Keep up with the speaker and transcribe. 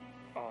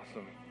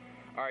Awesome.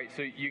 All right,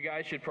 so you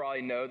guys should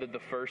probably know that the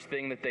first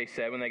thing that they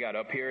said when they got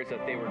up here is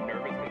that they were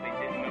nervous because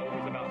they didn't know what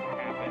was about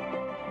to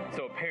happen.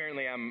 So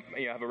apparently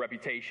I have a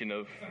reputation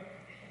of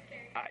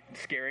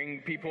scaring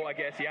people, I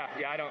guess. Yeah,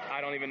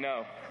 I don't even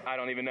know.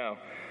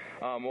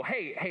 Well,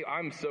 hey,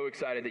 I'm so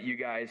excited that you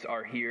guys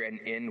are here and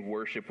in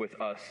worship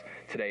with us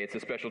today. It's a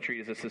special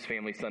treat as this is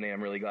Family Sunday.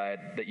 I'm really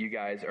glad that you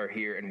guys are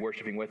here and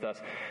worshiping with us.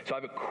 So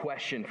I have a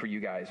question for you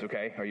guys,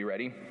 okay? Are you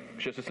ready?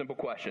 It's just a simple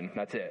question.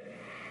 That's it.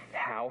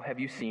 How have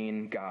you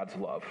seen God's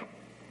love?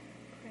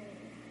 Praying.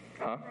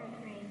 Huh?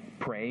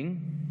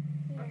 Praying.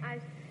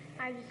 Praying?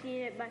 I've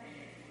seen it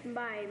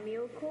by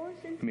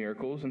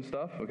miracles and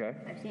stuff. Okay.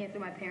 I've seen it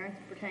through my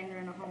parents pretending they're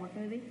in a Hallmark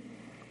movie.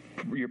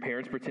 Your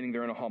parents pretending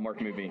they're in a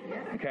Hallmark movie.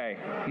 Okay.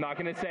 I'm not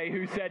going to say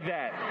who said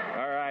that.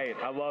 All right.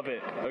 I love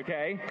it.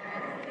 Okay.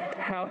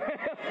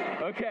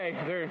 Okay.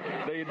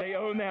 They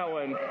own that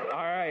one.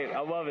 All right.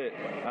 I love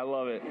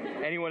it.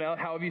 Anyone else?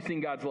 How have you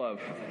seen God's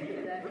love?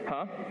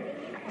 Huh?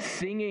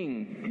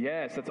 Singing.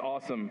 Yes, that's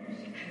awesome.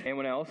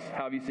 Anyone else?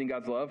 How have you seen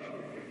God's love?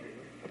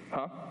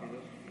 Huh?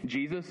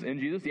 Jesus? In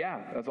Jesus?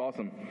 Yeah, that's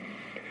awesome.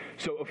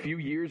 So a few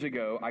years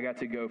ago, I got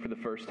to go for the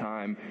first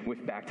time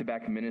with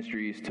Back-to-Back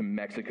Ministries to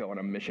Mexico on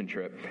a mission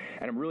trip.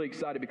 And I'm really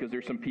excited because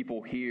there's some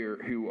people here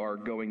who are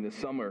going this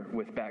summer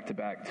with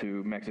Back-to-Back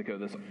to Mexico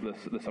this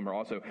summer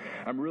also.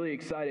 I'm really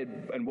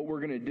excited, and what we're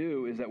going to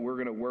do is that we're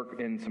going to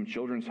work in some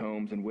children's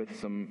homes and with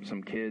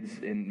some kids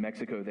in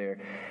Mexico there.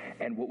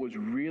 And what was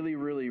really,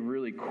 really,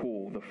 really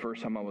cool the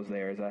first time I was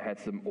there is I had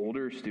some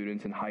older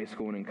students in high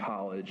school and in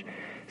college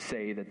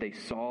say that they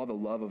saw the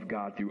love of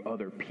God through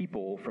other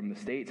people from the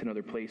States and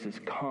other places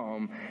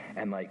come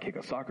and kick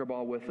a soccer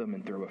ball with them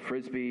and throw a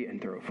frisbee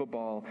and throw a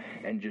football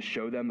and just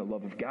show them the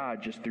love of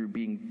God just through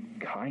being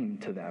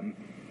kind to them.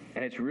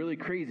 And it's really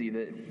crazy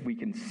that we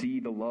can see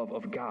the love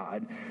of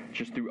God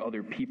just through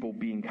other people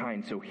being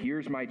kind. So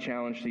here's my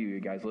challenge to you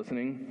guys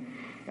listening.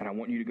 And I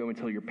want you to go and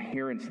tell your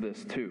parents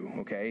this too,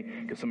 okay?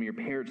 Because some of your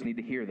parents need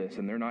to hear this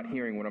and they're not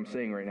hearing what I'm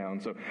saying right now.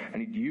 And so I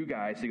need you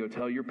guys to go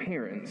tell your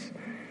parents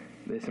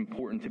that it's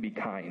important to be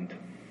kind,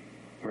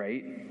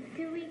 right?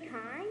 To be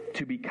kind?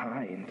 To be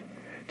kind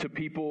to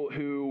people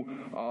who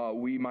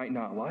we might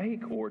not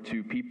like, or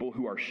to people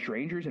who are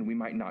strangers and we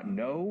might not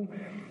know,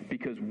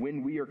 because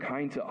when we are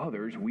kind to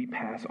others, we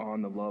pass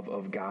on the love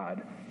of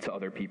God to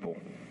other people.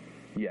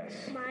 Yes.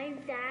 My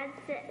dad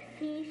said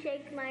he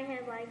shakes my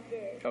head like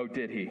this. Oh,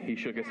 did he? He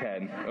shook his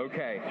head.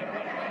 Okay.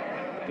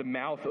 The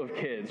mouth of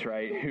kids,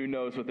 right? Who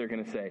knows what they're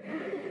going to say?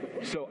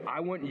 So I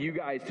want you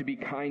guys to be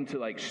kind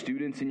to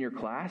students in your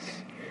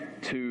class,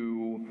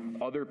 to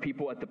other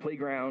people at the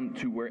playground,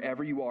 to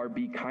wherever you are.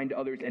 Be kind to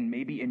others, and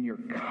maybe in your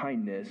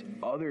kindness,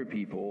 other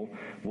people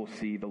will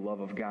see the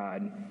love of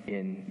God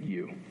in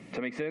you. Does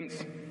that make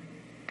sense?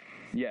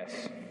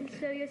 Yes.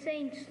 So you're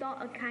saying start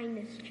a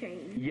kindness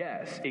chain?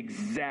 Yes,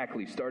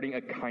 exactly. Starting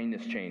a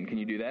kindness chain. Can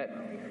you do that?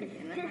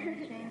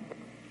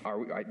 Are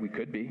we? We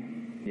could be.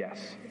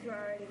 Yes. Because we're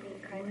already being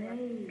kind to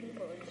other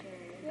people and sharing.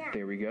 Yeah.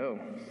 There we go.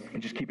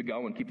 And just keep it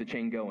going. Keep the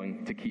chain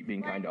going to keep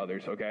being kind to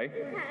others. Okay.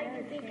 How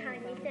you be kind?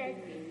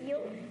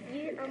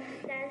 He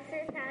says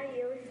that's how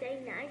you say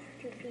nice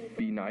to people.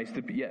 Be nice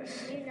to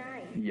yes. Be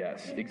nice.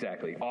 Yes,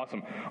 exactly.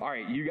 Awesome. All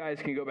right, you guys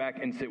can go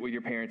back and sit with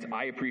your parents.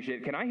 I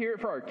appreciate it. Can I hear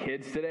it for our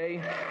kids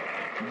today?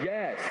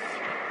 Yes.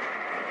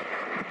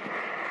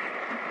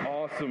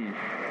 Awesome.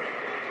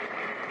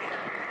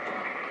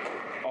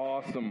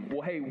 Awesome.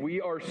 Well, hey, we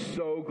are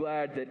so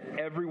glad that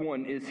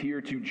everyone is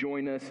here to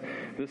join us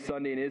this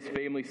Sunday. And it is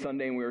Family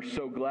Sunday, and we are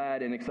so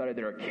glad and excited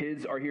that our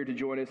kids are here to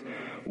join us.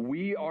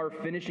 We are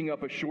finishing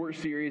up a short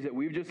series that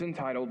we've just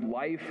entitled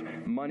Life,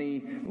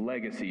 Money,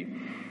 Legacy.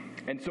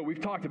 And so we've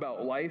talked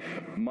about life,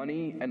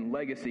 money, and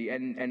legacy.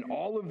 And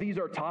all of these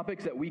are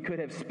topics that we could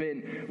have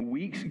spent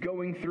weeks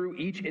going through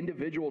each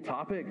individual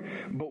topic,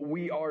 but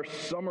we are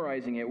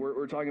summarizing it.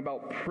 We're talking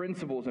about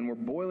principles, and we're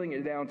boiling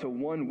it down to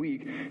 1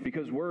 week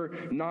because we're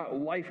not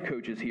life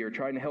coaches here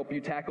trying to help you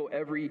tackle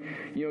every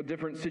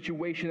different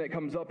situation that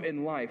comes up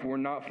in life. We're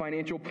not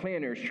financial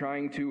planners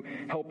trying to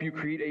help you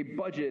create a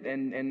budget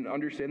and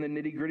understand the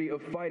nitty-gritty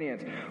of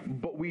finance.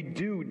 But we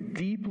do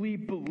deeply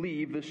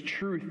believe this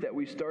truth that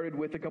we started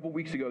with a couple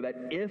weeks ago, that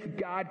if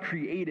God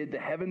created the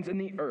heavens and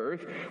the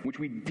earth, which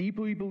we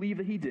deeply believe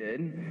that he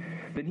did,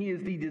 then he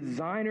is the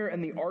designer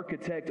and the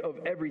architect of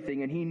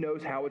everything, and he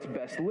knows how it's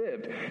best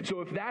lived. So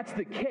if that's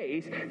the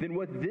case, then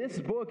what this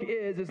book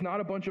is not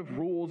a bunch of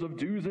rules of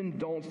do's and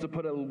don'ts to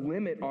put a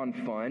limit on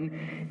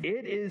fun.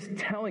 It is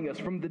telling us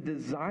from the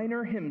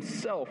designer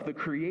himself, the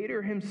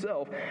creator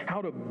himself,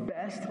 how to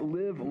best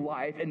live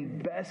life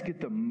and best get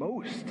the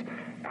most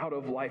out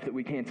of life that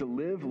we can, to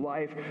live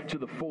life to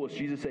the fullest.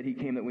 Jesus said he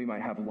came that we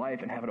might have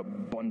life and have it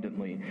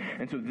abundantly.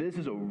 And so this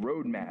is a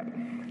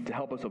roadmap to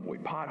help us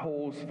avoid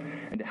potholes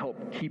and to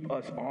help keep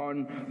us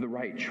on the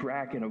right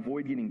track and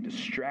avoid getting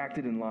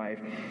distracted in life.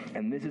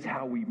 And this is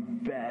how we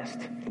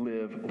best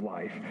live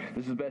life.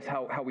 This is best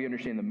how we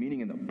understand the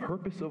meaning and the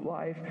purpose of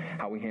life,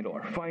 how we handle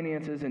our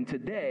finances. And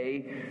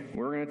today,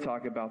 we're going to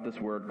talk about this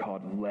word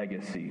called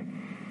legacy.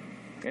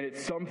 And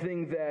it's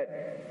something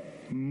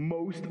that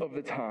most of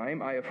the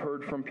time I have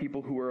heard from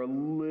people who are a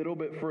little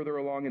bit further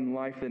along in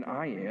life than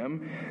I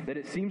am, that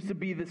it seems to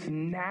be this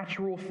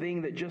natural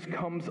thing that just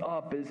comes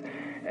up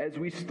as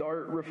we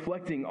start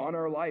reflecting on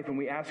our life and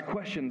we ask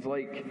questions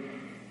like,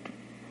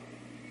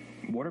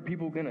 what are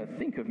people going to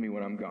think of me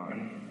when I'm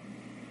gone?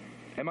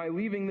 Am I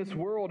leaving this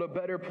world a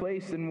better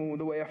place than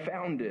the way I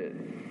found it?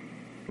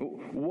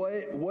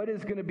 What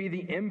is going to be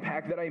the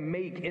impact that I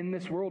make in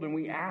this world? And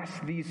we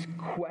ask these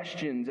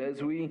questions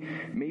as we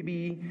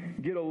maybe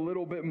get a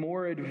little bit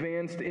more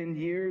advanced in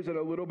years and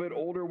a little bit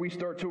older, we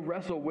start to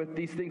wrestle with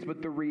these things.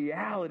 But the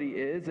reality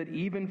is that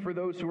even for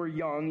those who are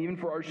young, even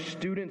for our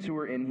students who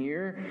are in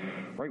here,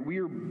 right, we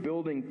are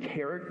building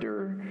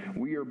character,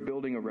 we are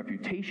building a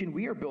reputation,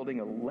 we are building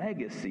a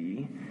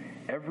legacy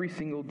every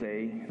single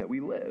day that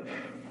we live.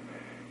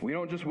 We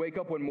don't just wake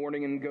up one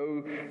morning and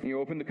go,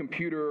 open the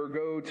computer or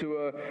go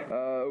to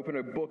open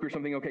a book or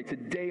something. Okay,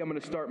 today I'm going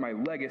to start my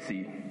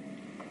legacy,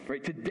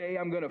 right? Today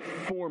I'm going to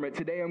form it.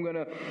 Today I'm going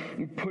to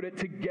put it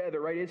together,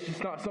 right? It's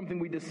just not something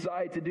we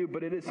decide to do,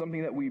 but it is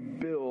something that we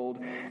build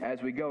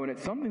as we go. And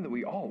it's something that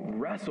we all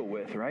wrestle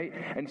with, right?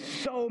 And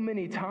so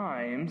many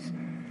times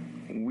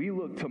we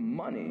look to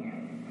money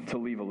to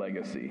leave a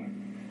legacy.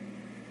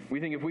 We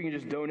think if we can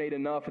just donate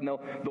enough and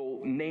they'll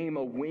name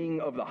a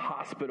wing of the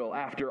hospital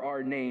after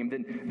our name,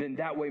 then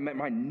that way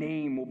my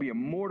name will be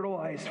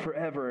immortalized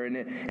forever and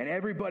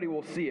everybody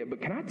will see it. But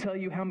can I tell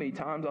you how many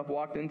times I've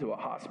walked into a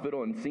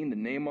hospital and seen the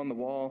name on the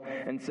wall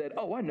and said,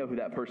 oh, I know who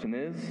that person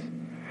is?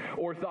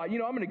 Or thought, I'm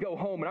going to go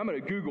home and I'm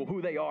going to Google who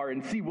they are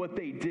and see what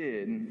they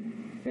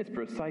did. It's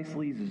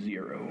precisely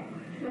 0.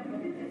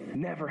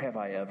 Never have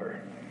I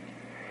ever.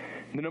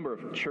 The number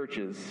of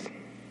churches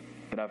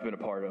that I've been a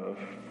part of,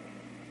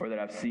 or that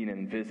I've seen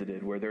and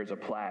visited, where there's a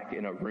plaque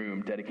in a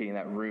room dedicating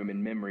that room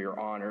in memory or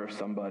honor of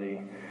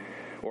somebody,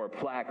 or a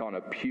plaque on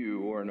a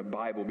pew or in a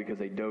Bible because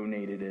they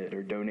donated it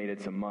or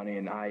donated some money,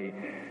 and I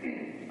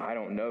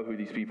don't know who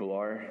these people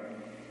are.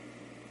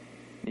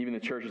 Even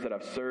the churches that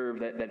I've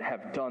served that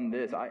have done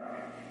this,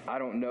 I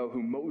don't know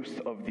who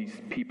most of these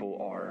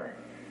people are.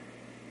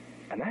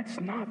 And that's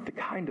not the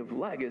kind of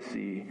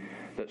legacy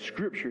that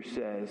Scripture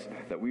says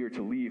that we are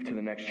to leave to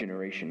the next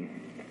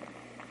generation.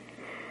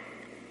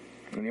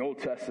 In the Old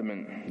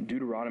Testament,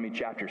 Deuteronomy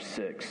chapter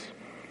 6,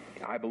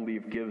 I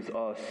believe gives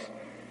us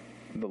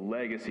the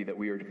legacy that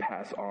we are to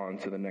pass on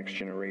to the next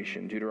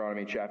generation.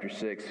 Deuteronomy chapter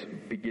 6,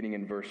 beginning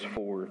in verse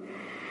 4,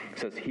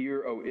 says,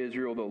 "Hear, O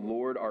Israel, the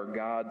Lord our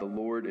God, the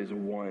Lord is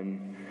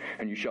one.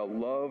 And you shall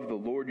love the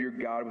Lord your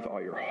God with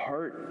all your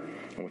heart,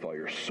 and with all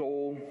your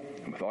soul,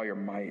 and with all your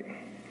might.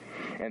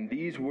 And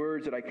these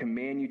words that I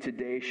command you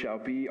today shall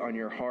be on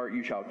your heart.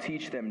 You shall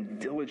teach them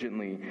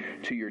diligently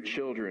to your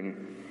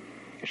children.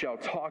 You shall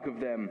talk of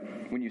them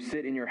when you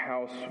sit in your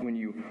house, when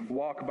you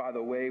walk by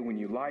the way, when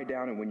you lie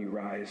down, and when you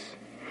rise.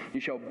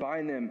 You shall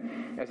bind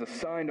them as a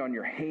sign on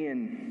your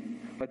hand.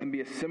 Let them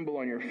be a symbol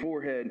on your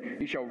forehead.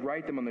 You shall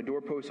write them on the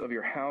doorposts of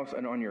your house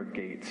and on your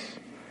gates."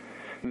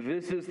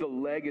 This is the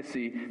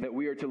legacy that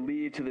we are to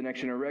leave to the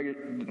next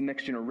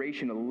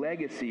generation, a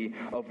legacy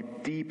of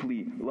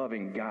deeply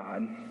loving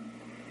God.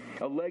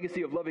 A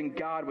legacy of loving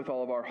God with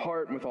all of our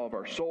heart and with all of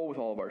our soul, with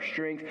all of our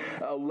strength.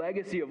 A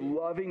legacy of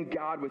loving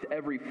God with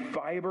every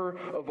fiber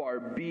of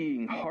our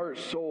being, heart,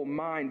 soul,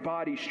 mind,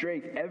 body,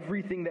 strength,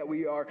 everything that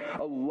we are.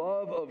 A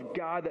love of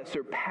God that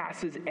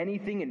surpasses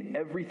anything and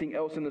everything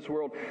else in this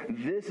world.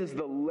 This is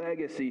the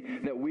legacy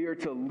that we are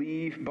to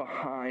leave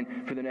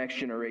behind for the next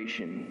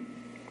generation.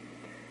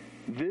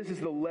 This is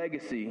the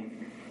legacy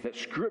that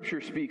Scripture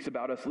speaks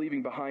about us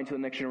leaving behind to the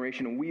next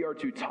generation. And we are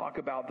to talk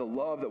about the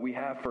love that we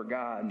have for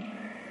God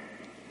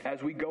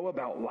as we go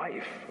about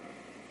life,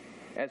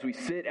 as we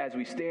sit, as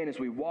we stand, as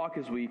we walk,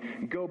 as we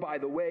go by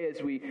the way,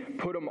 as we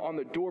put them on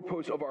the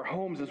doorposts of our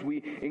homes, as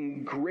we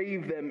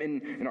engrave them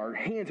in our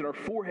hands and our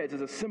foreheads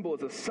as a symbol,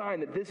 as a sign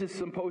that this is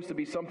supposed to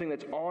be something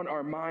that's on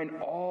our mind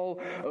all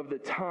of the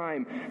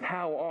time.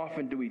 How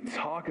often do we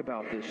talk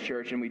about this,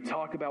 church, and we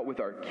talk about with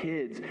our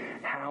kids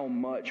how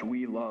much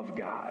we love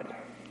God?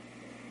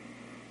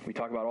 We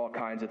talk about all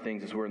kinds of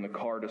things as we're in the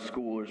car to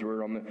school, or as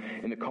we're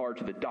in the car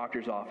to the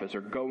doctor's office,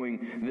 or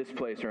going this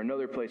place or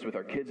another place with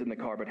our kids in the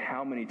car. But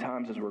how many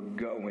times as we're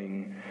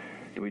going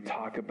do we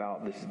talk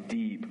about this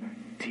deep,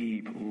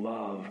 deep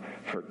love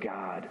for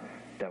God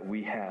that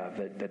we have,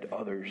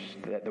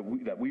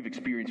 that we've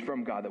experienced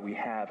from God, that we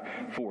have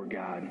for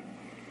God?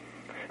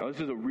 Now,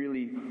 this is a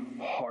really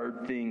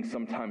hard thing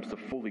sometimes to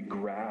fully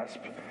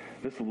grasp.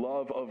 This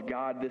love of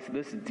God,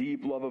 this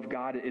deep love of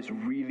God is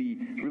really,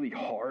 really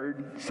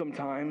hard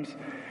sometimes,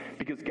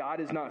 because God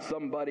is not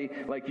somebody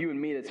like you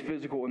and me that's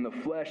physical in the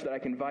flesh that I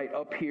can invite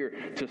up here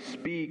to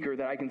speak, or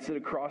that I can sit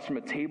across from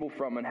a table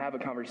from and have a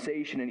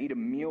conversation and eat a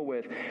meal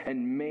with.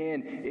 And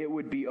man, it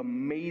would be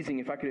amazing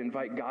if I could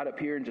invite God up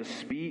here and just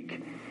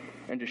speak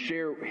and to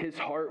share his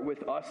heart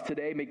with us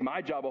today. Make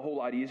my job a whole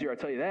lot easier, I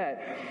tell you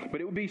that.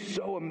 But it would be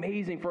so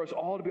amazing for us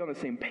all to be on the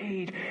same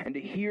page and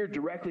to hear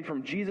directly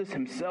from Jesus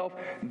himself.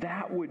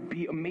 That would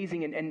be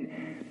amazing.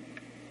 And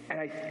And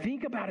I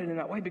think about it in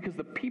that way because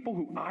the people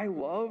who I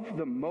love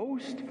the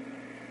most,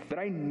 that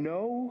I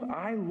know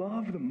I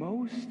love the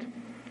most,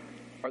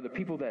 are the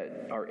people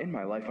that are in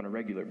my life on a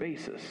regular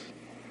basis,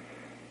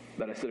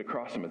 that I sit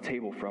across from a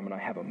table from and I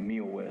have a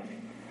meal with.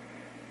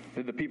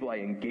 The people I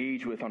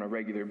engage with on a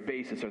regular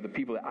basis are the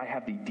people that I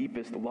have the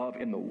deepest love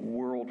in the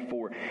world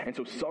for. And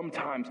so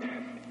sometimes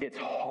it's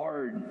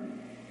hard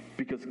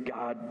because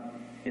God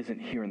isn't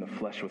here in the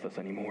flesh with us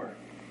anymore.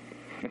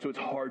 And so it's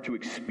hard to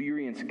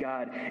experience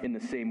God in the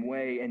same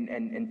way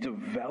and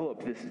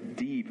develop this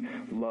deep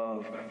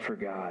love for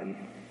God.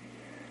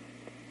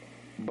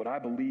 But I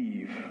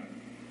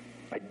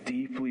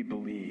deeply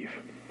believe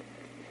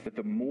that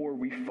the more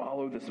we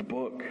follow this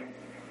book,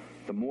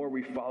 the more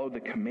we follow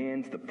the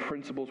commands, the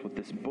principles, what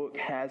this book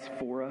has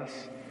for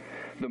us,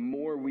 the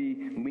more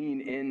we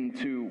lean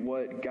into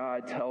what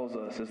God tells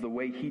us as the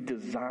way He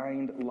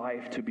designed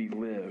life to be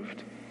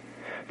lived,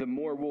 the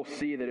more we'll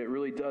see that it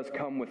really does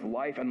come with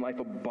life and life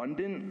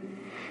abundant,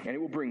 and it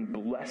will bring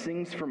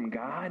blessings from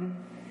God,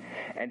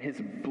 and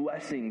His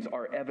blessings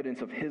are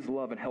evidence of His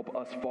love and help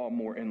us fall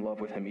more in love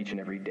with Him each and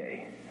every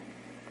day.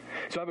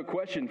 So I have a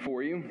question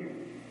for you.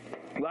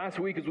 Last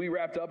week, as we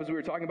wrapped up, as we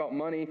were talking about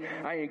money,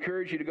 I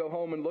encourage you to go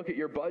home and look at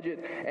your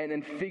budget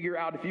and figure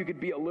out if you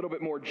could be a little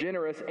bit more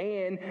generous.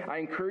 And I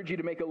encourage you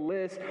to make a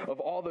list of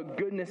all the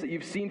goodness that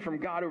you've seen from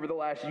God over the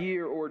last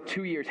year or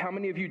 2 years. How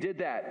many of you did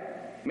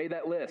that? Made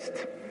that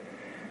list?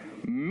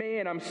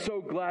 Man, I'm so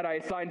glad I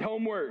assigned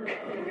homework.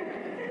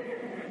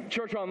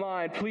 Church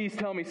Online, please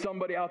tell me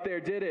somebody out there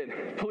did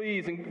it.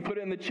 Please, and put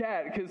it in the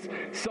chat, because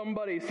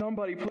somebody,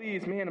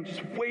 please, man, I'm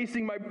just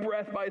wasting my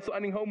breath by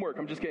assigning homework.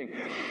 I'm just kidding.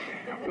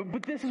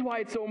 But this is why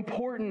it's so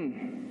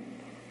important,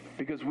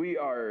 because we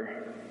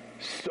are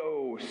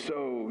so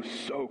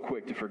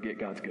quick to forget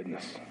God's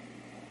goodness.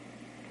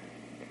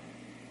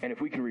 And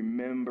if we can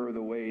remember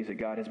the ways that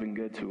God has been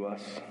good to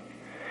us,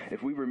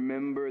 if we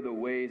remember the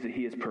ways that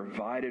He has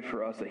provided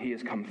for us, that He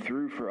has come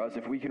through for us,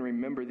 if we can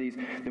remember these,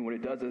 then what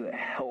it does is it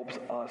helps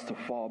us to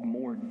fall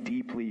more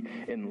deeply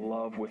in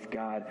love with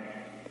God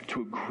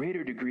to a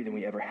greater degree than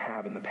we ever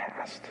have in the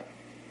past.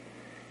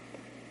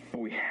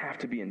 But we have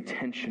to be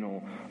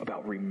intentional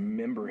about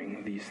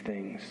remembering these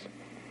things.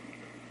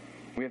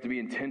 We have to be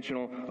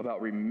intentional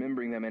about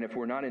remembering them, and if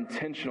we're not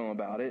intentional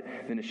about it,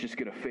 then it's just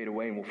going to fade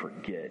away and we'll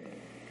forget.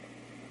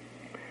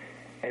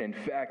 And in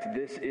fact,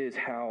 this is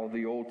how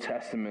the Old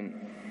Testament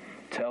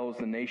tells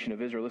the nation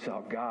of Israel. This is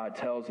how God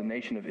tells the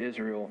nation of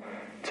Israel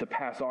to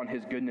pass on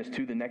His goodness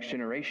to the next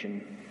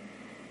generation.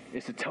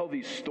 Is to tell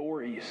these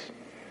stories.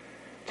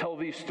 Tell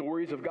these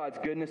stories of God's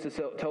goodness,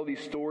 to tell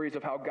these stories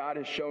of how God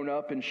has shown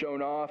up and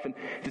shown off, and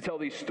to tell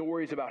these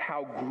stories about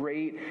how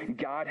great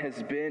God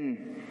has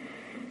been.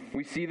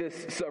 We see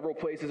this several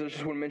places. I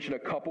just want to mention a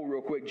couple real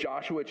quick.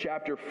 Joshua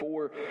chapter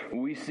 4,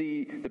 we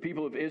see the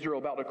people of Israel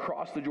about to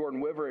cross the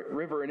Jordan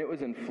River, and it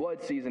was in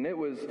flood season. It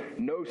was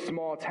no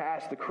small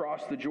task to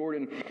cross the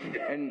Jordan.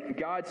 And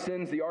God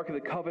sends the Ark of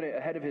the Covenant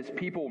ahead of His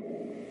people.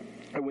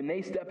 And when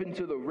they step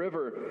into the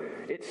river,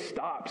 it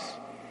stops.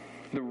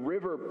 The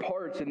river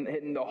parts,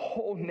 and the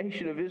whole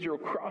nation of Israel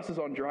crosses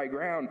on dry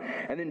ground.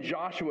 And then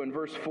Joshua, in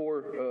verse 4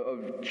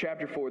 of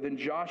chapter 4, then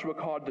Joshua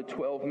called the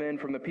 12 men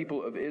from the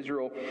people of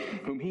Israel,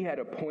 whom he had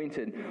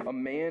appointed, a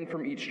man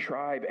from each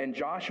tribe. And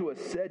Joshua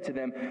said to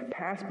them,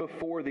 pass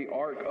before the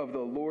ark of the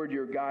Lord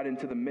your God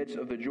into the midst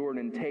of the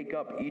Jordan, and take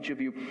up each of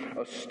you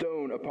a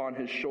stone upon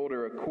his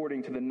shoulder,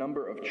 according to the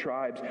number of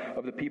tribes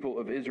of the people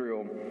of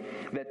Israel,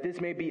 that this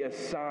may be a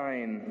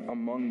sign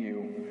among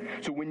you.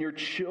 So when your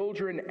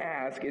children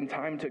ask in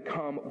time to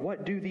come,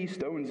 what do these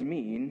stones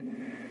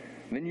mean?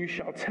 Then you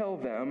shall tell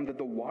them that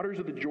the waters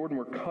of the Jordan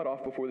were cut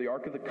off before the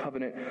ark of the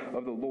covenant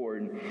of the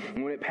Lord.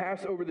 And when it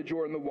passed over the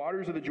Jordan, the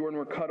waters of the Jordan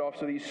were cut off.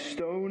 So these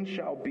stones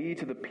shall be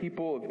to the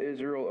people of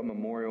Israel a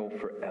memorial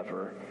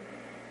forever.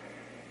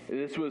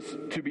 This was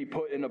to be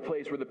put in a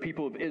place where the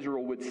people of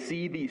Israel would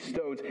see these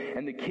stones,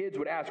 and the kids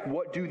would ask,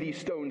 what do these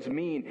stones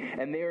mean?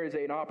 And there is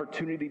an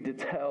opportunity to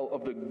tell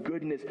of the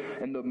goodness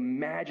and the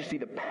majesty,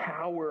 the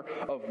power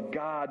of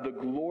God, the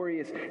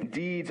glorious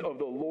deeds of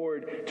the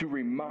Lord, to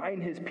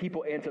remind His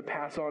people and to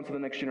pass on to the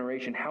next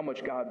generation how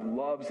much God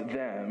loves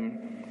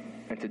them,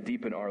 and to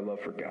deepen our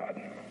love for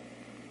God.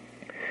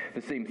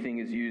 The same thing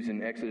is used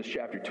in Exodus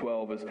chapter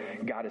 12 as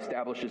God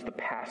establishes the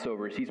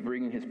Passover, as He's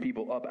bringing His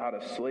people up out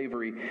of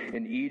slavery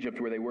in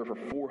Egypt where they were for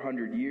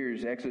 400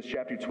 years. Exodus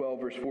chapter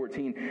 12 verse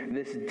 14,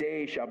 this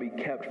day shall be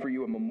kept for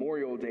you a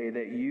memorial day,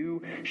 that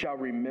you shall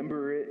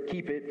remember it,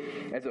 keep it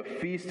as a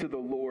feast to the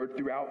Lord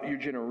throughout your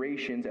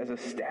generations, as a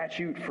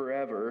statute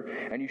forever,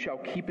 and you shall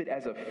keep it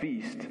as a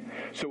feast.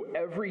 So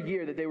every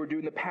year that they were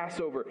doing the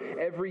Passover,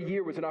 every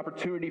year was an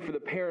opportunity for the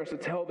parents to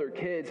tell their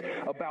kids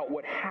about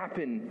what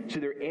happened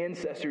to their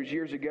ancestors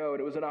years ago,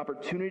 and it was an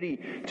opportunity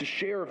to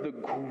share of the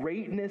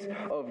greatness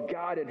of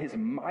God and His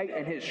might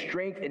and His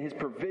strength and His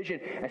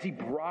provision as He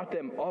brought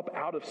them up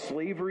out of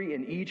slavery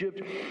in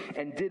Egypt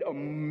and did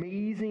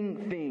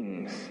amazing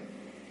things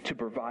to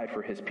provide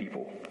for His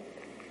people.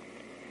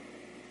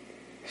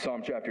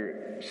 Psalm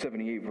chapter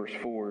 78, verse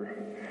 4,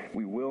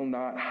 we will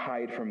not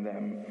hide from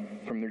them,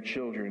 from their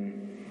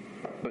children,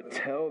 but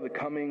tell the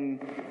coming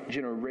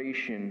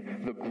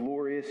generation the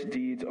glorious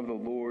deeds of the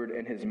Lord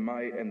and his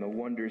might and the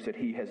wonders that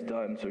he has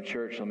done. So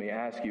church, let me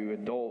ask you,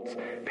 adults,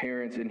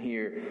 parents in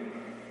here,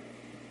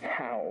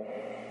 how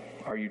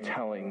are you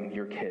telling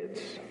your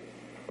kids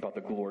about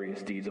the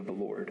glorious deeds of the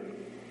Lord?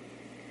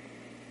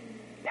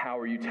 How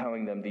are you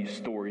telling them these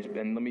stories?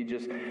 And let me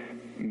just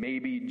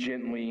maybe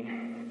gently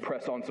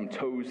press on some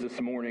toes this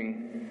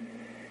morning.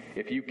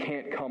 If you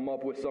can't come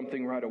up with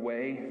something right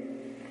away,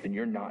 then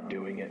you're not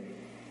doing it.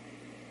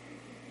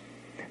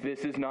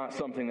 This is not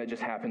something that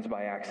just happens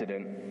by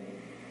accident.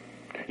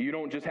 You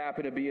don't just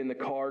happen to be in the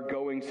car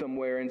going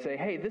somewhere and say,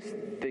 hey, this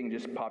thing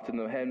just popped in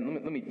the head.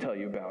 Let me tell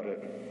you about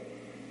it.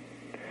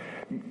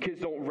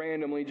 Kids don't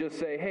randomly just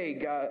say, hey,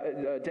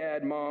 God,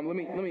 Dad, Mom, let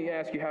me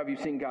ask you, how have you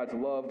seen God's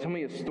love? Tell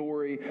me a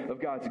story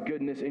of God's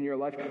goodness in your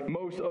life.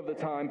 Most of the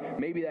time,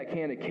 maybe that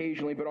can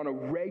occasionally, but on a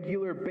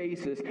regular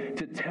basis,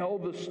 to tell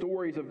the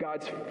stories of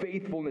God's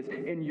faithfulness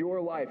in your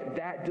life,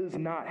 that does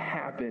not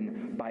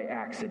happen by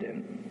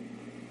accident.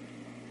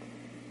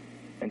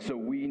 And so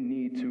we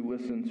need to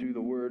listen to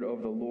the word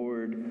of the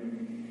Lord.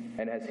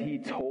 And as he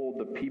told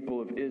the people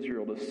of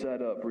Israel to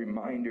set up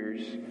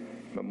reminders,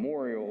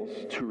 memorials,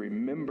 to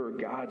remember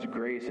God's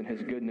grace and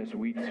his goodness,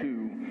 we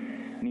too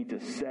need to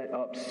set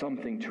up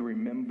something to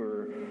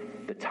remember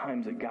the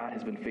times that God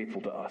has been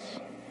faithful to us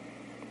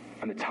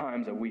and the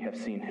times that we have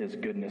seen his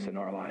goodness in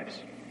our lives.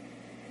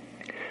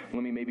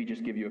 Let me maybe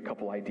just give you a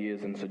couple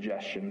ideas and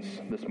suggestions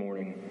this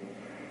morning.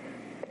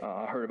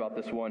 I heard about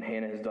this one.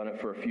 Hannah has done it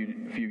for a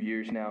few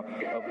years now,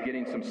 of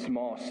getting some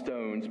small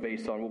stones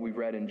based on what we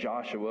read in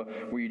Joshua,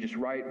 where you just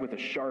write with a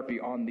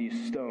Sharpie on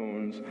these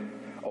stones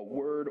a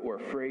word or a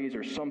phrase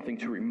or something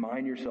to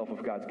remind yourself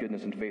of God's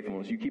goodness and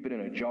faithfulness. You keep it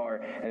in a jar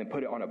and then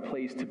put it on a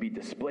place to be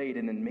displayed,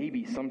 and then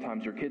maybe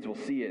sometimes your kids will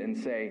see it and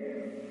say,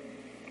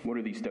 what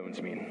do these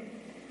stones mean?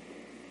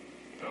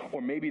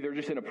 Or maybe they're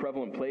just in a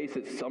prevalent place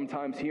that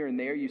sometimes here and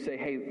there you say,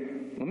 hey,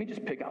 let me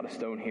just pick out a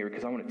stone here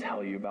because I want to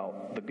tell you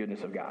about the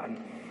goodness of God.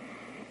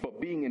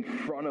 But being in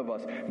front of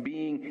us,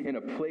 being in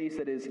a place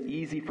that is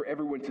easy for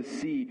everyone to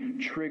see,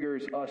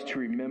 triggers us to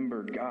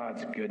remember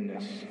God's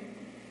goodness.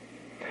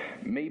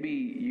 Maybe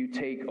you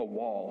take a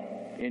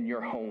wall in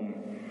your home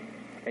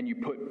and you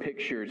put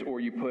pictures, or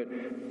you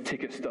put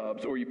ticket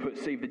stubs, or you put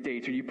save the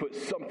dates, or you put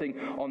something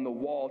on the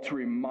wall to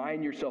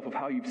remind yourself of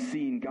how you've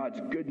seen God's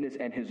goodness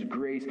and his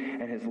grace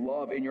and his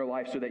love in your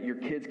life, so that your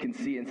kids can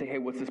see it and say, hey,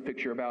 what's this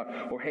picture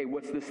about? Or hey,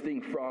 what's this thing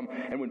from?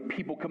 And when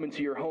people come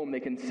into your home, they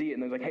can see it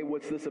and they're like, hey,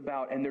 what's this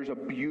about? And there's a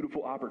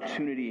beautiful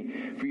opportunity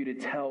for you to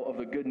tell of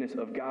the goodness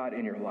of God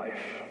in your life.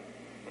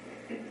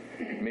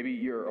 Maybe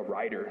you're a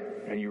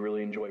writer and you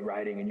really enjoy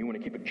writing and you want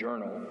to keep a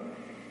journal.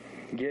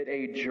 Get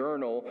a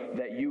journal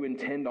that you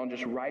intend on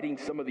just writing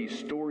some of these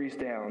stories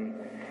down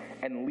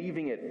and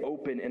leaving it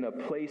open in a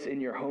place in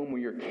your home where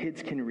your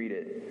kids can read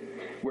it,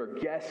 where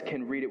guests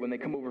can read it when they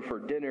come over for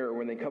dinner or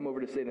when they come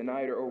over to stay the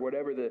night, or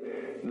whatever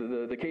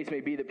the case may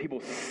be, that people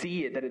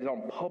see it, that it's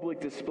on public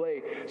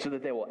display, so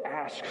that they will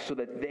ask, so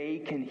that they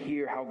can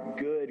hear how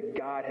good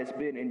God has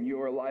been in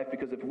your life.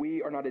 Because if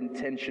we are not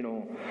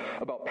intentional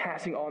about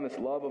passing on this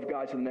love of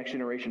God to the next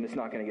generation, it's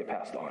not going to get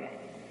passed on.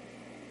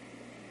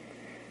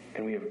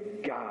 And we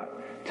have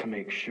got to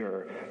make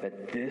sure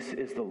that this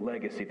is the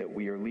legacy that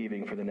we are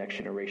leaving for the next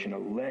generation, a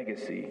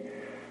legacy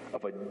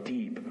of a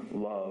deep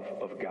love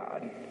of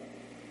God.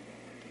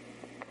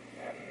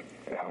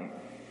 Now,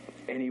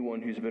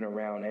 anyone who's been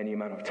around any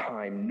amount of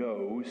time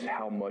knows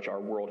how much our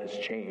world has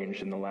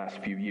changed in the last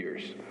few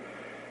years.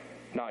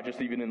 Not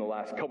just even in the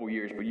last couple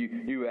years, but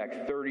you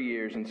act 30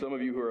 years, and some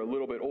of you who are a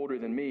little bit older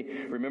than me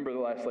remember the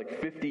last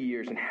 50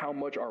 years and how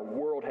much our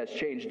world has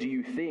changed. Do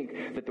you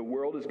think that the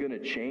world is going to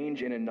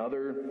change in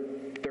another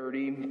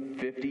 30,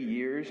 50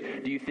 years?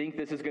 Do you think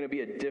this is going to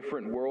be a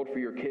different world for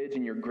your kids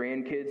and your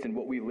grandkids than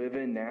what we live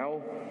in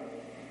now?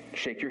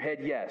 Shake your head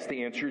yes.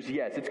 The answer is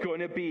yes. It's going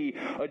to be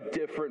a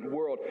different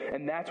world.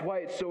 And that's why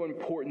it's so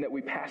important that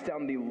we pass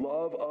down the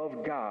love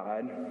of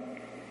God,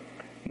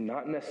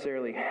 not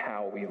necessarily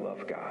how we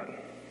love God.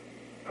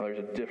 Now, there's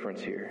a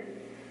difference here.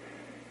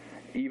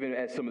 Even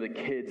as some of the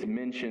kids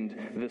mentioned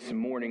this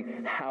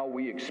morning, how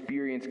we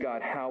experience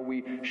God, how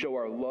we show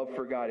our love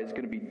for God is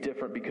going to be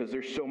different, because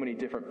there's so many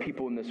different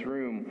people in this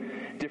room,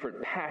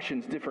 different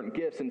passions, different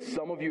gifts, and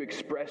some of you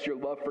express your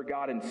love for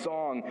God in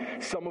song.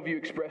 Some of you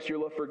express your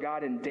love for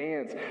God in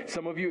dance.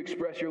 Some of you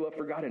express your love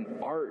for God in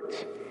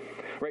art.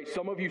 Right?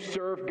 Some of you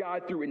serve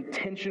God through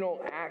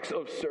intentional acts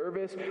of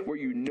service where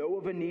you know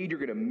of a need, you're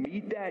going to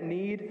meet that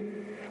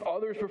need.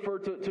 Others prefer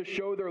to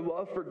show their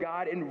love for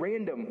God in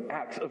random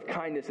acts of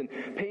kindness and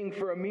paying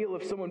for a meal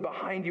of someone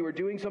behind you, or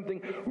doing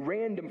something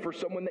random for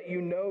someone that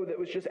you know that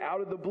was just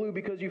out of the blue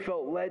because you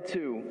felt led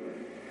to.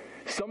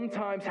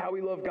 Sometimes how we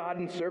love God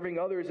and serving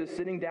others is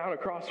sitting down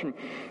across from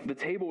the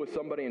table with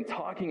somebody and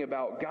talking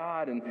about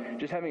God and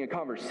just having a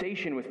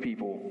conversation with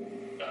people.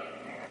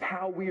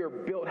 How we are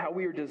built, how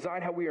we are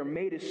designed, how we are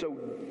made is so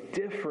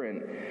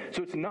different.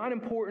 So it's not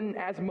important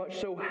as much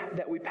so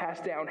that we pass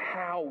down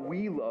how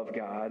we love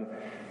God,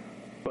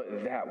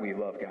 but that we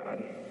love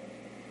God.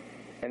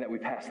 And that we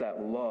pass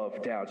that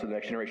love down to the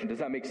next generation. Does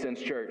that make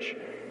sense, church?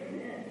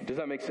 Does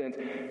that make sense?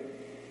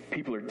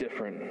 People are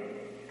different.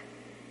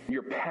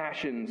 Your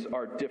passions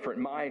are different.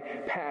 My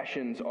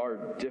passions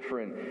are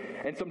different.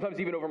 And sometimes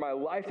even over my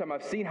lifetime,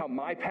 I've seen how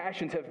my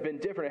passions have been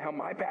different and how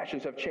my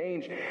passions have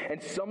changed.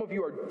 And some of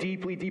you are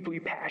deeply, deeply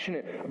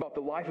passionate about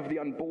the life of the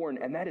unborn,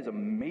 and that is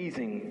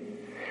amazing.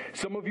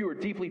 Some of you are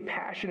deeply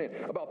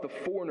passionate about the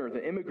foreigner,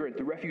 the immigrant,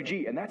 the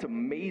refugee, and that's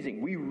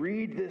amazing. We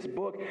read this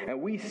book and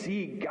we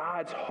see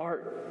God's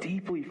heart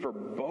deeply for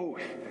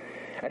both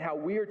and how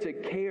we are to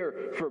care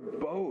for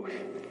both.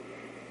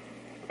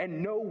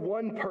 And no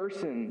one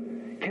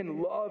person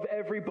can love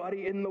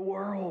everybody in the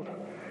world.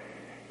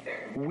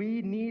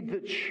 We need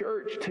the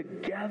church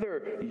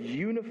together,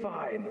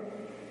 unified,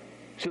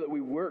 so that we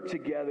work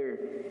together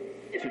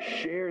to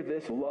share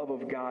this love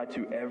of God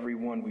to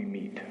everyone we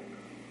meet.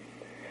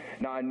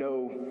 Now, I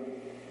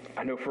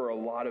know for a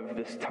lot of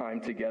this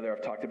time together,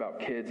 I've talked about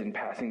kids and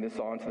passing this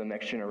on to the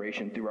next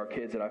generation through our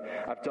kids, and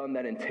I've done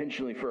that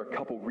intentionally for a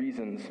couple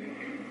reasons.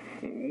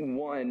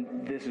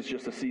 One, this is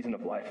just a season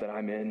of life that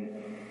I'm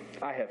in.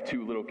 I have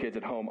 2 little kids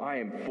at home. I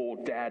am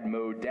full dad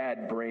mode,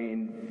 dad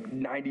brain,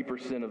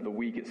 90% of the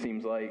week it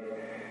seems like.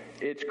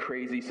 It's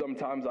crazy.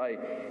 Sometimes I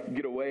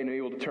get away and I'm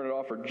able to turn it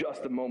off for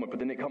just a moment, but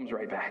then it comes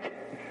right back.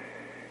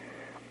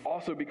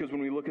 Also, because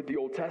when we look at the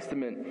Old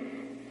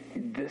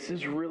Testament, this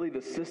is really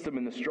the system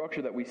and the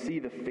structure that we see,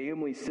 the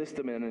family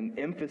system, and an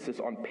emphasis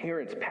on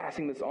parents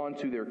passing this on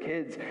to their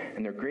kids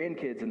and their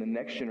grandkids and the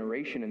next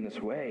generation in this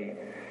way.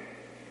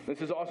 This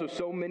is also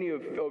so many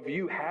of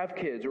you have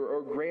kids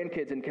or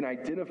grandkids and can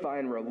identify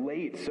and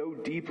relate so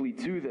deeply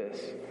to this.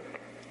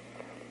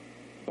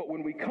 But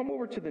when we come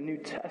over to the New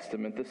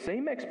Testament, the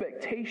same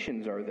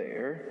expectations are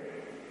there,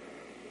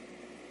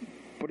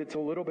 but it's a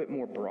little bit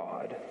more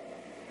broad.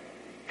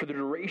 For the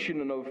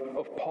duration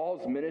of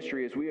Paul's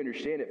ministry, as we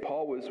understand it,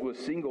 Paul was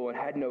single and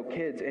had no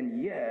kids,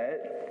 and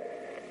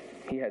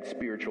yet he had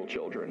spiritual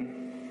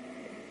children.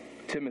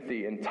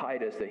 Timothy and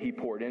Titus that he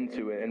poured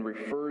into it and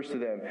refers to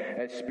them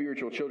as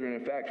spiritual children.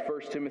 In fact,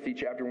 1 Timothy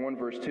chapter 1,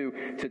 verse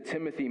 2, to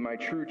Timothy, my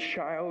true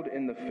child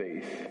in the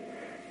faith,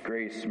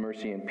 grace,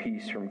 mercy, and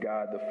peace from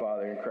God the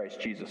Father and Christ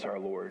Jesus our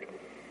Lord.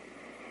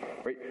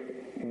 Right?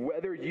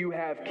 Whether you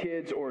have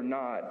kids or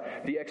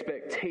not, the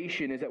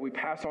expectation is that we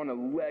pass on a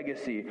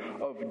legacy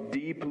of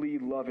deeply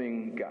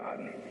loving God.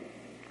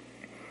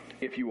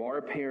 If you are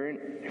a parent,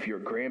 if you're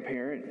a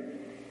grandparent,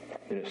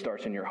 then it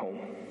starts in your home.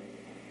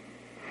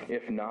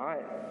 If not,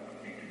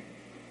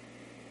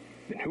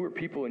 then who are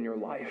people in your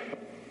life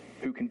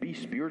who can be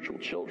spiritual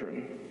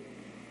children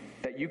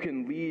that you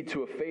can lead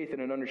to a faith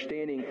and an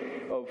understanding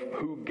of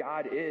who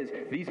God is?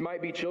 These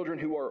might be children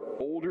who are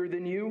older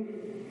than you,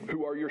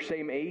 who are your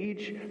same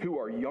age, who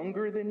are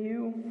younger than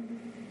you.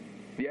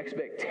 The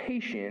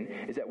expectation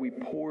is that we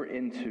pour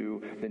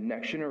into the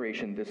next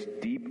generation this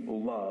deep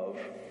love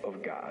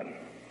of God.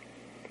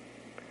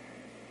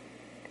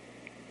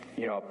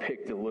 You know, I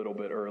picked a little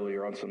bit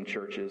earlier on some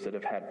churches that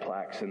have had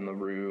plaques in the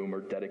room or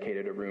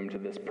dedicated a room to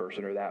this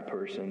person or that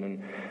person,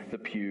 and the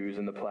pews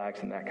and the plaques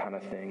and that kind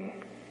of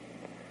thing.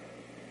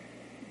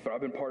 But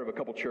I've been part of a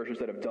couple churches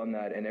that have done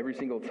that, and every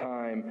single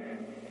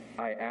time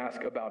I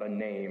ask about a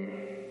name,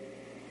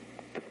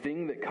 the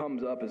thing that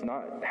comes up is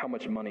not how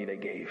much money they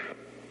gave,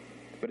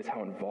 but it's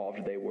how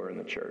involved they were in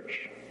the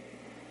church.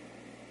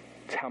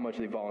 It's how much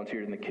they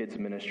volunteered in the kids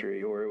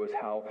ministry, or it was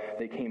how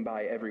they came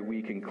by every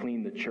week and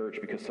cleaned the church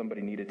because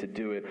somebody needed to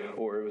do it,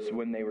 or it was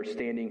when they were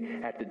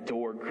standing at the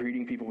door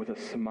greeting people with a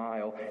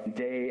smile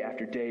day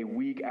after day,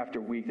 week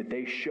after week, that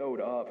they showed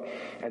up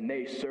and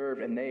they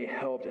served and they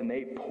helped and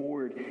they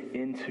poured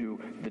into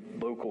the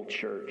local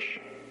church.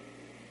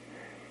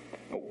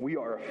 We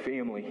are a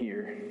family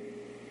here.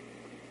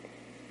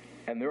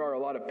 And there are a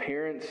lot of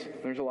parents,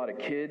 there's a lot of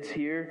kids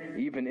here,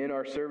 even in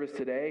our service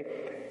today.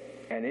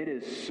 And it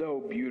is so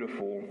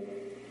beautiful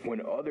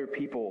when other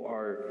people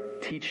are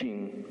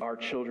teaching our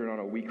children on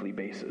a weekly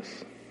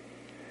basis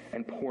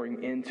and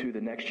pouring into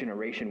the next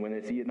generation when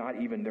it's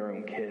not even their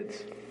own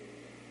kids.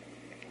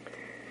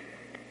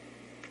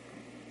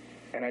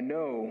 And I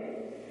know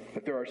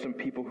that there are some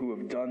people who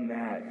have done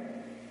that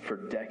for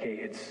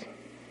decades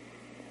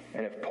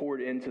and have poured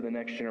into the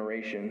next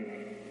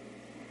generation.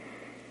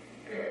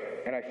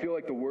 And I feel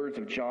like the words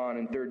of John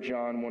in 3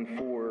 John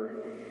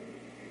 1:4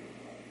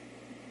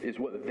 is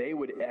what they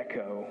would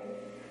echo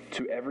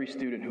to every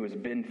student who has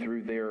been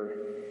through their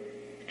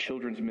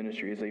children's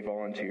ministry as they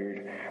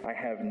volunteered. I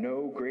have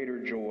no greater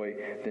joy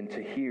than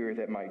to hear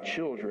that my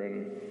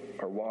children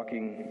are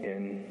walking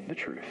in the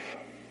truth.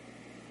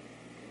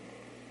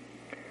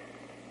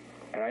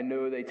 And I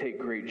know they take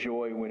great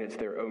joy when it's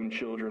their own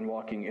children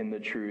walking in the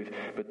truth,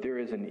 but there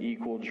is an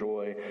equal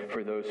joy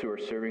for those who are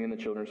serving in the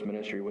children's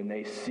ministry when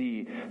they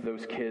see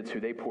those kids who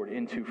they poured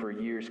into for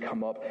years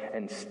come up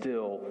and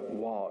still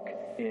walk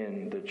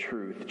in the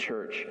truth.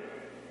 Church,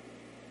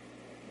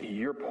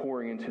 you're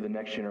pouring into the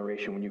next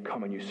generation when you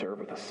come and you serve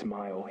with a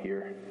smile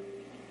here.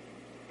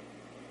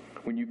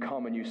 When you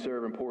come and you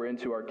serve and pour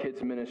into our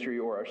kids' ministry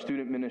or our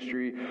student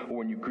ministry, or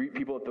when you greet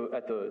people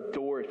at the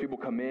door as people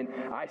come in,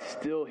 I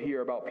still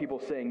hear about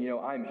people saying,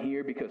 I'm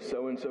here because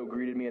so-and-so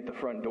greeted me at the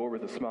front door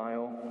with a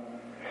smile.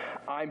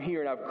 I'm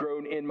here and I've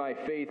grown in my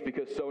faith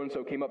because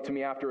so-and-so came up to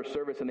me after a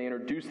service and they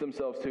introduced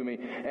themselves to me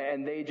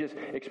and they just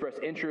expressed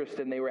interest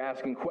and they were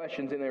asking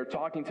questions and they were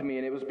talking to me,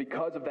 and it was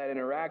because of that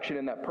interaction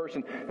and that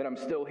person that I'm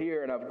still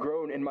here and I've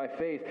grown in my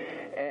faith.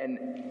 And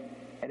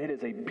it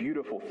is a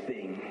beautiful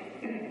thing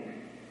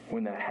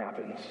when that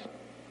happens.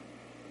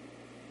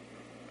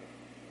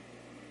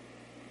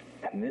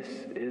 And this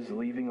is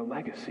leaving a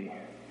legacy.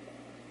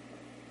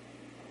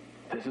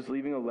 This is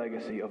leaving a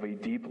legacy of a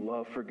deep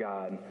love for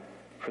God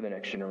for the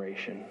next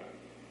generation.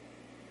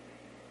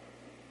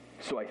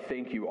 So I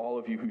thank you, all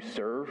of you who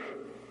serve,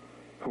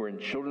 who are in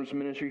children's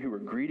ministry, who are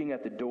greeting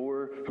at the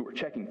door, who are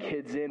checking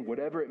kids in,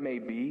 whatever it may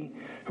be,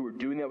 who are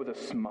doing that with a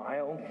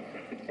smile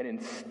and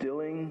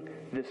instilling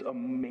this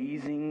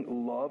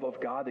amazing love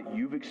of God that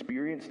you've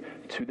experienced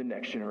to the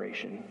next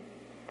generation.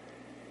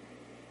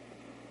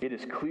 It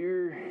is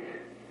clear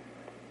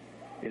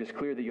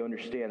that you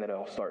understand that it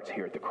all starts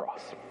here at the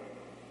cross.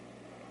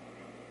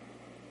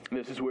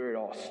 This is where it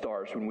all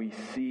starts, when we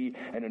see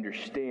and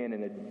understand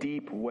in a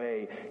deep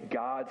way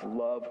God's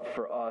love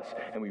for us,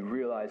 and we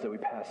realize that we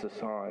pass this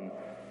on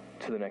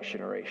to the next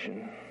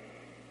generation.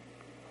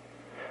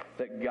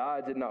 That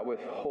God did not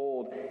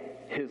withhold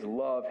his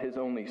love, his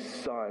only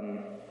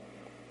Son,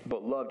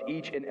 but loved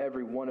each and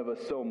every one of us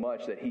so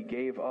much that he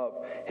gave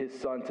up his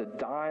Son to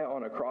die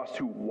on a cross,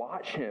 to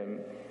watch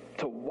him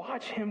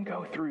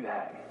go through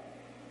that.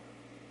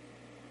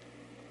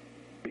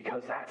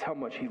 Because that's how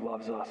much he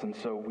loves us. And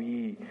so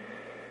we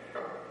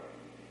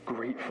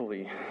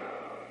gratefully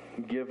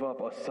give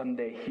up a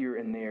Sunday here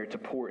and there to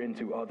pour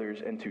into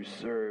others and to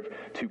serve,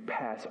 to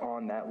pass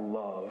on that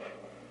love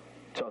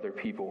to other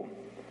people,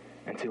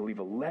 and to leave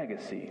a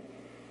legacy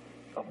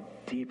of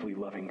deeply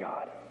loving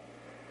God.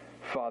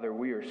 Father,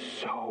 we are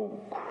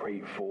so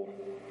grateful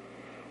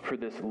for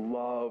this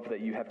love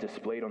that you have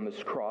displayed on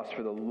this cross,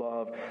 for the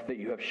love that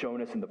you have shown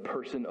us in the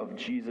person of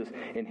Jesus,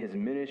 in his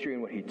ministry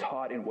and what he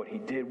taught and what he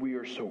did. We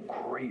are so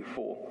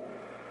grateful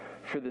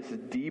for this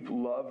deep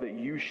love that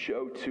you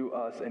show to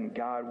us. And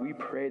God, we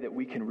pray that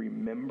we can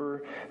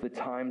remember the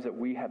times that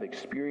we have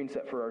experienced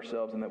that for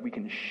ourselves, and that we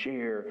can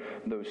share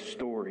those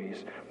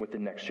stories with the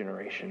next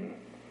generation.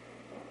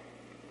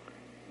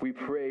 We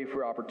pray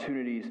for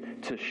opportunities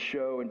to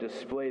show and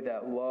display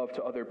that love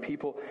to other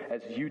people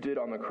as you did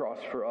on the cross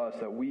for us,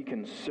 that we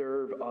can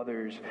serve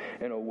others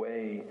in a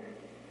way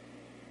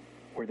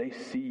where they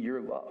see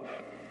your love.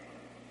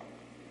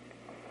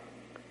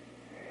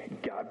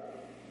 God,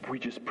 we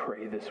just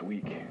pray this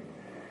week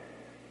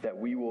that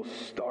we will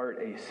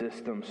start a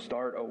system,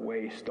 start a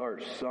way,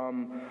 start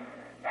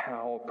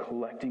somehow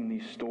collecting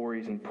these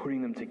stories and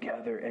putting them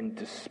together and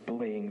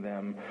displaying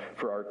them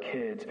for our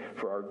kids,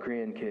 for our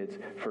grandkids,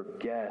 for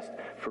guests,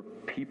 for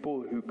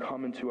people who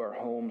come into our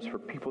homes, for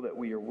people that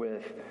we are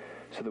with,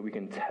 so that we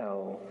can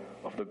tell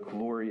of the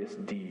glorious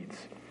deeds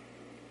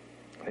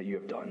that you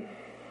have done.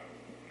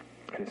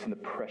 And it's in the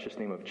precious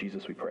name of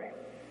Jesus we pray.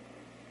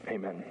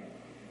 Amen.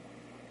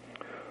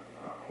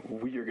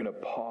 We are going to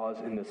pause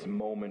in this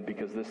moment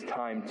because this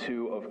time,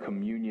 too, of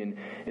communion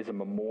is a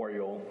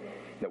memorial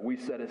that we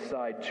set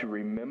aside to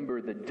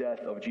remember the death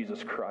of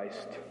Jesus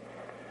Christ,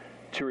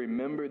 to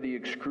remember the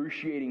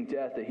excruciating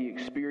death that he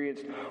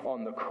experienced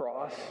on the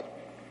cross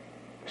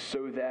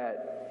so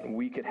that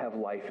we could have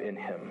life in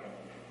him,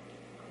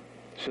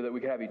 so that we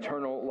could have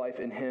eternal life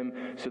in him,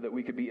 so that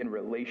we could be in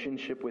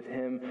relationship with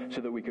him,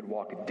 so that we could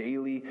walk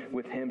daily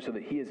with him, so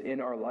that he is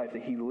in our life,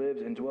 that he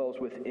lives and dwells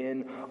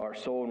within our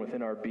soul and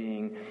within our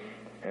being.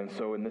 And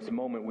so in this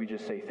moment, we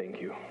just say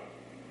thank you.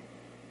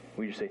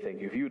 We just say thank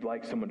you. If you would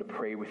like someone to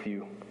pray with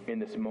you in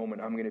this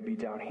moment, I'm going to be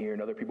down here,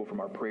 and other people from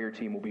our prayer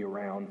team will be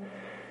around,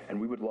 and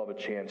we would love a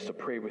chance to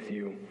pray with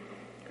you,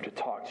 to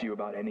talk to you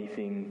about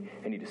anything,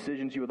 any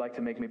decisions you would like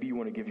to make. Maybe you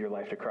want to give your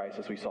life to Christ,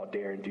 as we saw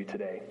Darren do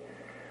today.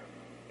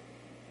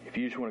 If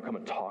you just want to come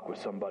and talk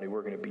with somebody,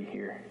 we're going to be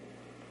here.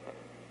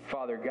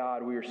 Father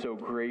God, we are so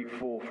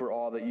grateful for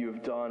all that you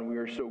have done. We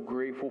are so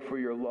grateful for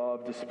your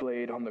love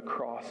displayed on the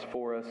cross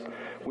for us.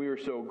 We are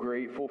so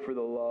grateful for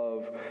the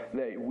love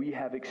that we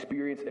have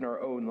experienced in our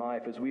own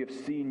life as we have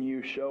seen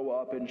you show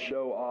up and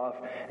show off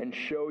and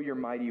show your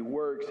mighty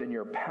works and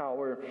your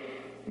power.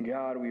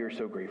 God, we are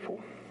so grateful.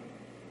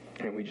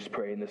 And we just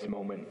pray in this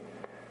moment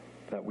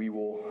that we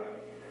will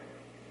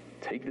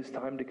take this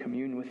time to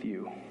commune with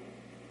you,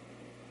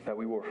 that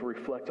we will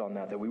reflect on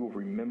that we will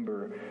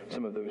remember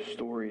some of those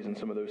stories and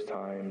some of those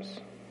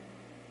times.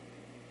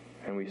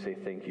 And we say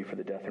thank you for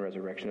the death and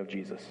resurrection of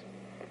Jesus.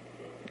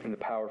 In the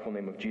powerful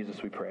name of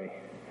Jesus we pray.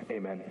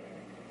 Amen.